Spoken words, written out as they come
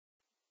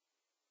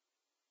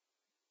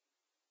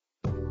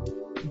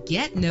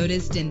Get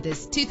noticed in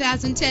this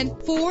 2010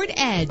 Ford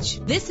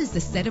Edge. This is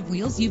the set of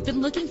wheels you've been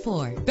looking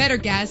for. Better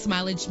gas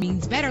mileage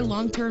means better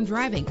long-term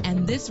driving,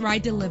 and this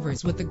ride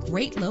delivers with a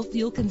great low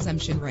fuel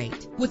consumption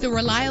rate. With a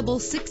reliable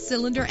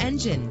 6-cylinder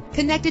engine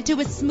connected to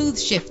a smooth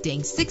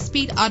shifting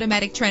 6-speed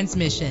automatic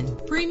transmission,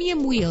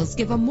 premium wheels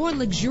give a more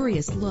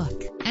luxurious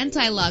look.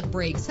 Anti-lock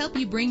brakes help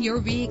you bring your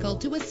vehicle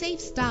to a safe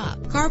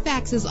stop.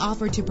 Carfax is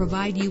offered to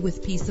provide you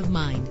with peace of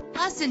mind.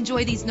 Plus,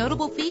 enjoy these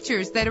notable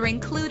features that are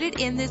included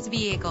in this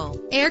vehicle: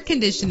 air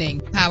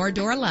conditioning, power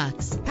door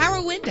locks,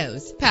 power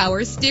windows,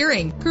 power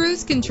steering,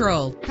 cruise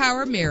control,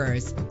 power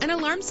mirrors, an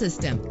alarm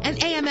system,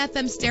 an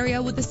AM/FM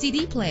stereo with a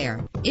CD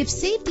player. If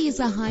safety is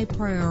a high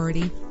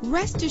priority,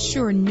 rest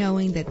assured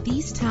knowing that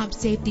these top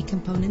safety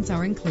components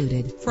are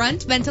included: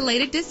 front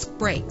ventilated disc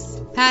brakes,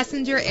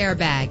 passenger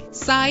airbag,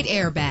 side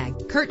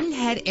airbag, curtain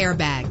head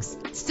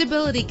airbags,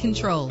 stability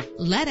control.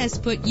 Let us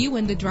put you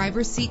in the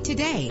driver's seat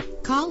today.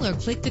 Call or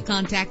click to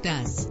contact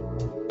us.